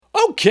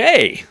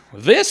Okay,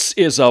 this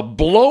is a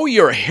blow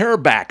your hair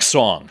back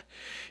song.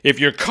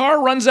 If your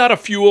car runs out of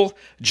fuel,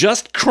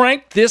 just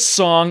crank this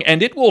song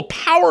and it will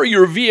power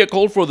your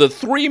vehicle for the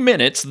 3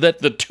 minutes that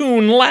the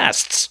tune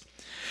lasts.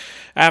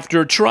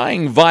 After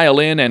trying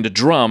violin and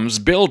drums,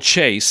 Bill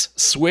Chase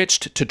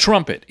switched to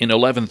trumpet in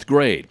 11th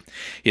grade.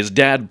 His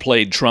dad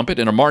played trumpet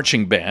in a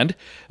marching band.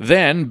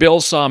 Then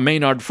Bill saw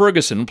Maynard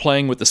Ferguson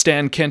playing with the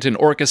Stan Kenton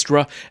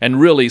Orchestra and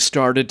really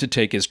started to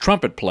take his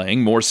trumpet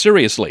playing more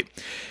seriously.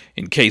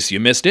 In case you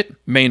missed it,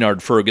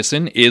 Maynard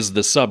Ferguson is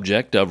the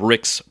subject of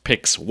Rick's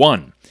Picks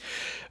 1.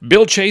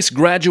 Bill Chase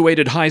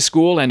graduated high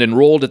school and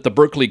enrolled at the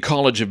Berklee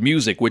College of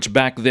Music, which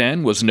back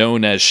then was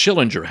known as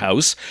Schillinger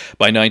House.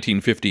 By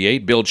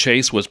 1958, Bill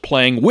Chase was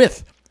playing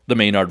with the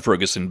Maynard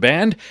Ferguson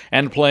Band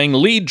and playing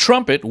lead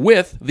trumpet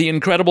with the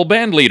incredible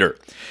band leader.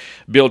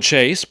 Bill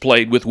Chase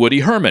played with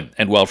Woody Herman,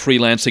 and while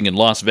freelancing in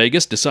Las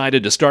Vegas,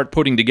 decided to start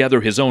putting together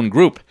his own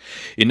group.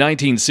 In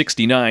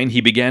 1969,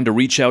 he began to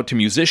reach out to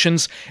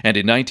musicians, and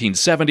in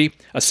 1970,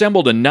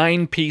 assembled a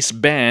 9-piece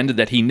band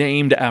that he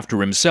named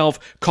after himself,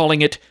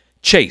 calling it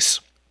Chase.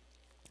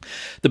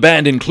 The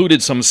band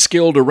included some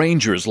skilled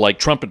arrangers like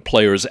trumpet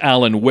players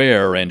Alan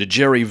Ware and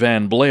Jerry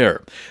Van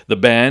Blair. The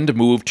band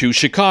moved to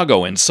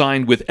Chicago and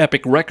signed with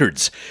Epic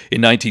Records. In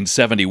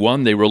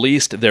 1971, they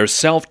released their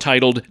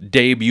self-titled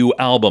debut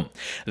album.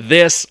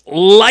 This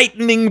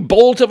lightning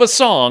bolt of a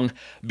song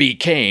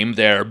became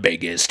their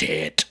biggest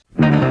hit.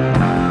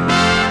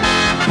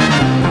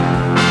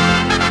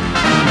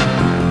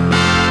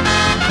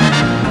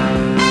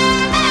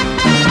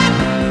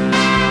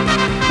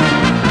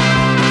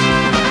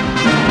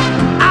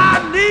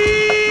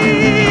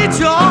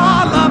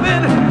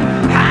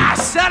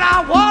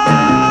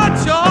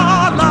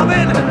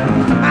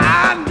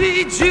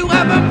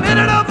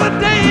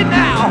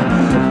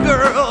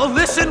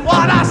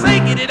 What I say,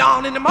 get it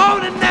on in the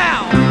morning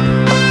now.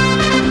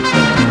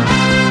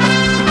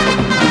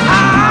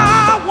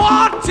 I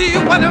want to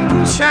when the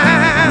moon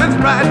shines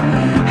bright.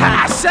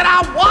 I said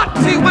I want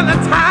to when the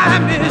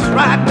time is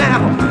right now.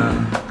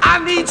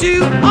 I need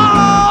you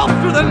all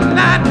through the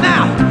night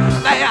now.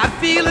 That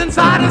feeling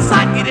inside and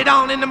sight, get it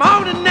on in the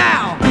morning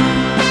now.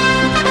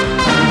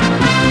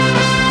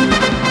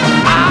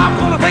 I'm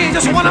gonna tell you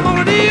just what I'm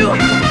gonna do.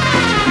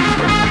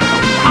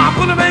 I'm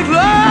gonna make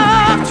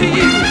love to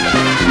you.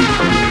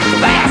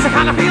 That's the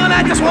kind of feeling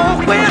I just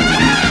won't quit.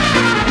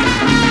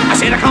 I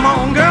said, come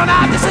on, girl,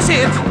 now this is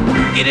it.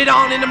 Get it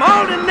on in the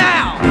morning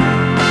now.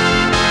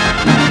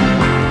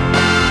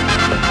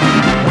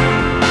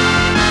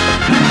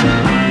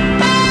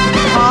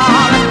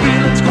 Oh, that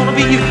feeling's gonna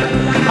be you.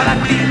 Oh,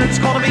 that feeling's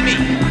gonna be me.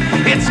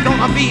 It's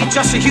gonna be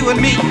just you and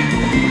me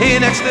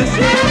in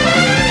ecstasy.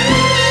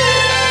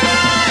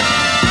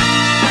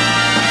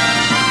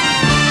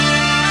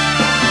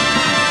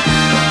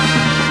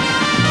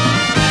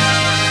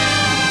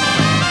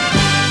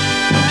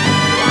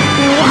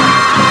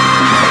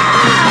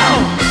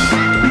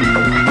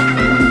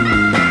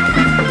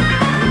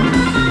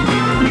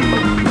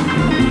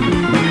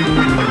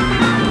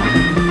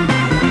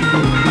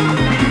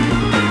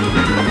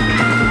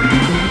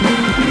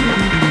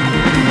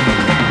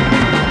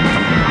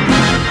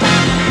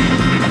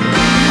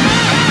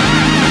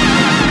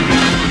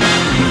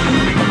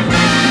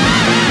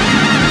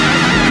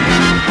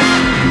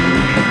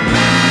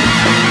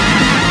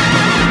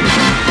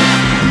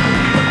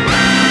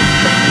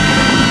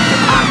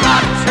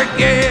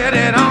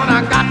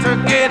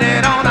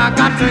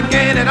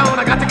 Get it on,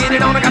 I got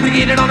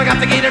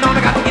to get it on,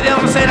 I got to get it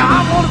on. I said,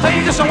 I want to tell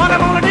you just what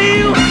I'm gonna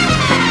do.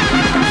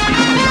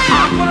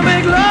 I'm gonna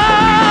make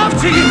love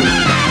to you.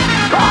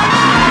 Oh,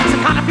 that's the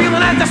kind of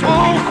feeling I just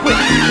won't quit.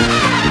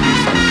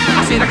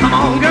 I said, come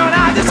on, girl,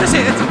 now this is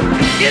it.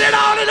 Get it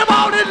on in the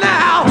morning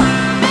now.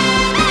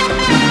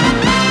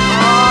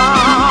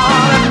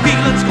 Oh, that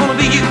feeling's gonna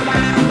be you.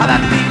 Oh,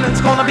 that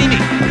feeling's gonna be me.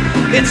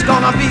 It's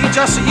gonna be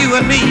just you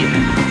and me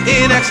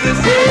in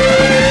ecstasy.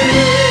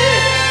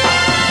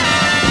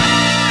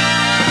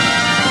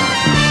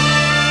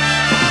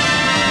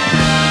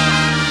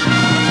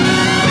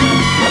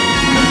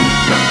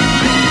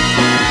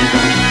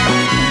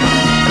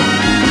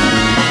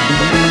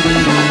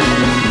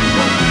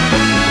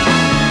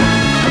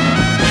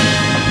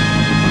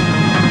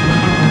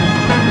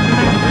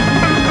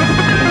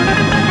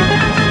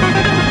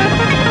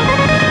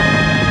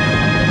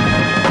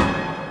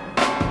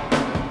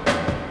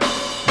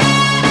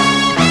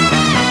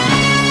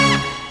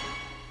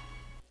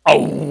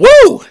 Oh,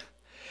 woo!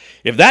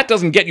 If that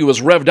doesn't get you as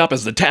revved up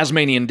as the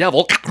Tasmanian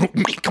Devil,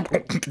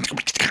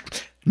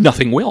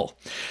 nothing will.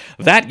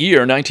 That year,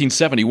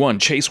 1971,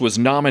 Chase was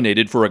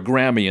nominated for a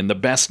Grammy in the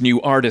Best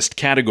New Artist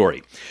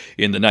category.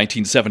 In the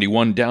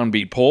 1971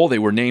 Downbeat poll, they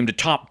were named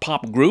Top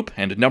Pop Group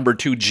and number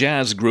 2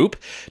 Jazz Group.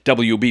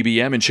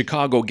 WBBM in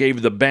Chicago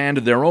gave the band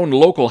their own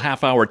local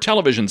half-hour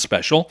television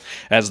special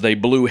as they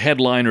blew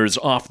headliners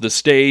off the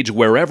stage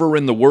wherever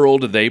in the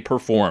world they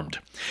performed.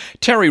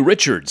 Terry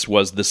Richards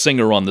was the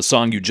singer on the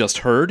song you just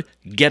heard,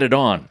 Get It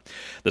On.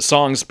 The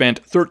song spent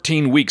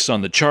 13 weeks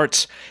on the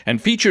charts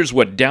and features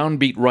what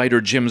Downbeat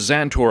writer Jim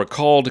Zantor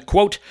called,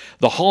 quote,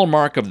 the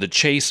hallmark of the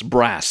Chase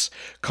brass,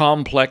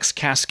 complex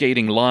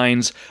cascading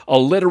lines, a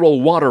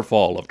literal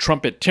waterfall of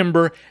trumpet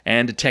timbre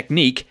and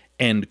technique,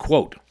 end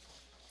quote.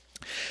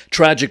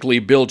 Tragically,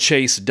 Bill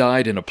Chase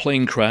died in a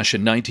plane crash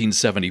in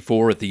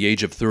 1974 at the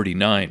age of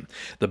 39.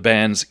 The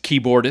band's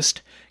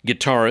keyboardist,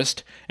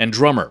 guitarist, and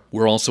drummer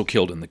were also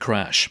killed in the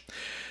crash.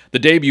 The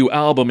debut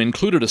album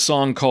included a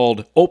song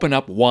called Open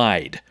Up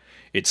Wide.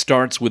 It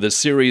starts with a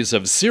series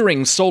of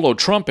searing solo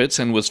trumpets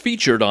and was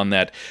featured on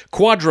that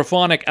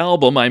quadraphonic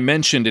album I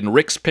mentioned in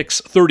Rick's Picks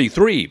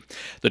 33.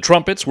 The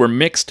trumpets were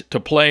mixed to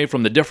play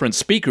from the different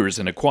speakers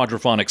in a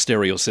quadraphonic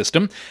stereo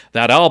system.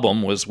 That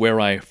album was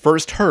where I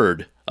first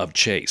heard of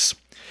Chase.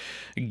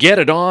 Get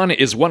It On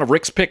is one of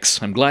Rick's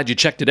picks. I'm glad you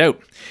checked it out.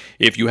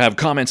 If you have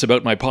comments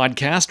about my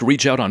podcast,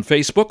 reach out on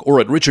Facebook or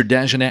at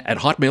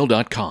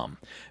richarddagenet@hotmail.com.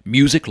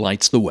 Music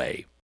lights the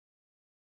way.